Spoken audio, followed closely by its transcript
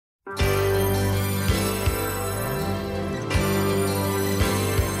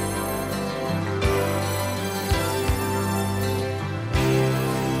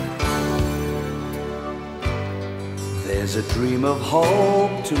There's a dream of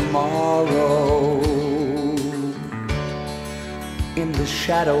hope tomorrow in the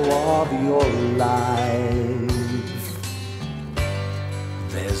shadow of your life.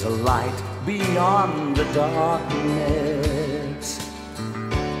 There's a light beyond the darkness,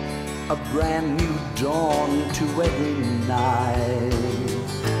 a brand new dawn to every night.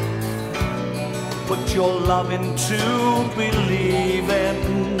 Put your love into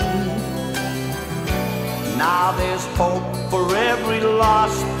believing. Now there's hope for every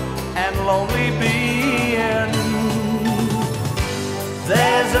lost and lonely being.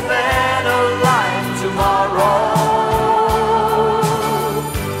 There's a better life tomorrow.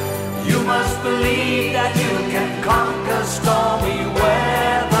 You must believe that you can conquer stormy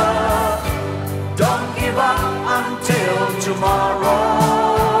weather. Don't give up until tomorrow.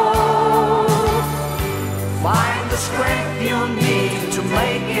 Find the strength you need to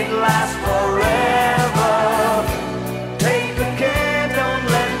make it last forever. Take the care, don't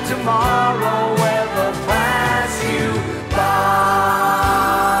let tomorrow ever pass you by.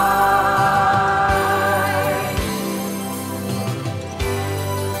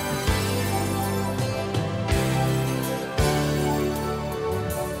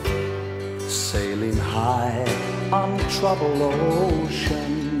 Sailing high on troubled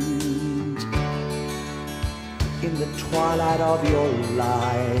oceans, in the twilight of your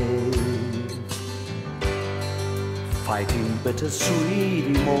life, fighting bittersweet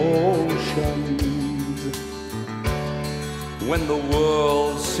emotions, when the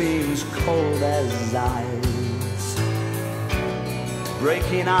world seems cold as ice.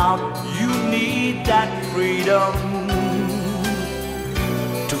 Breaking out, you need that freedom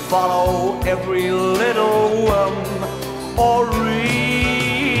to follow every little whim or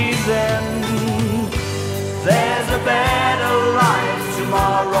reason. There's a better life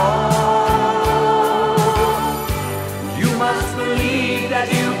tomorrow. You must believe that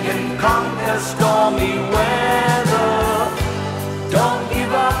you can conquer stormy weather. Don't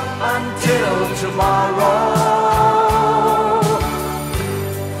give up until tomorrow.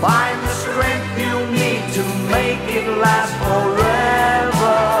 Find the strength you need to make it last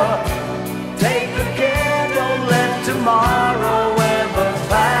forever. Take good care, don't let tomorrow ever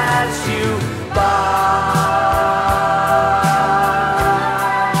pass you by.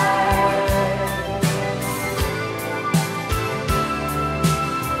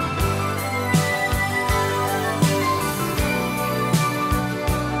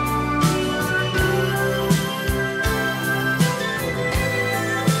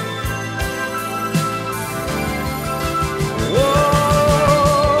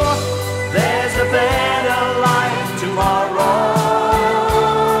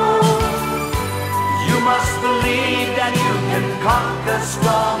 Conquer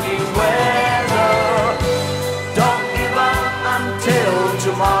strong.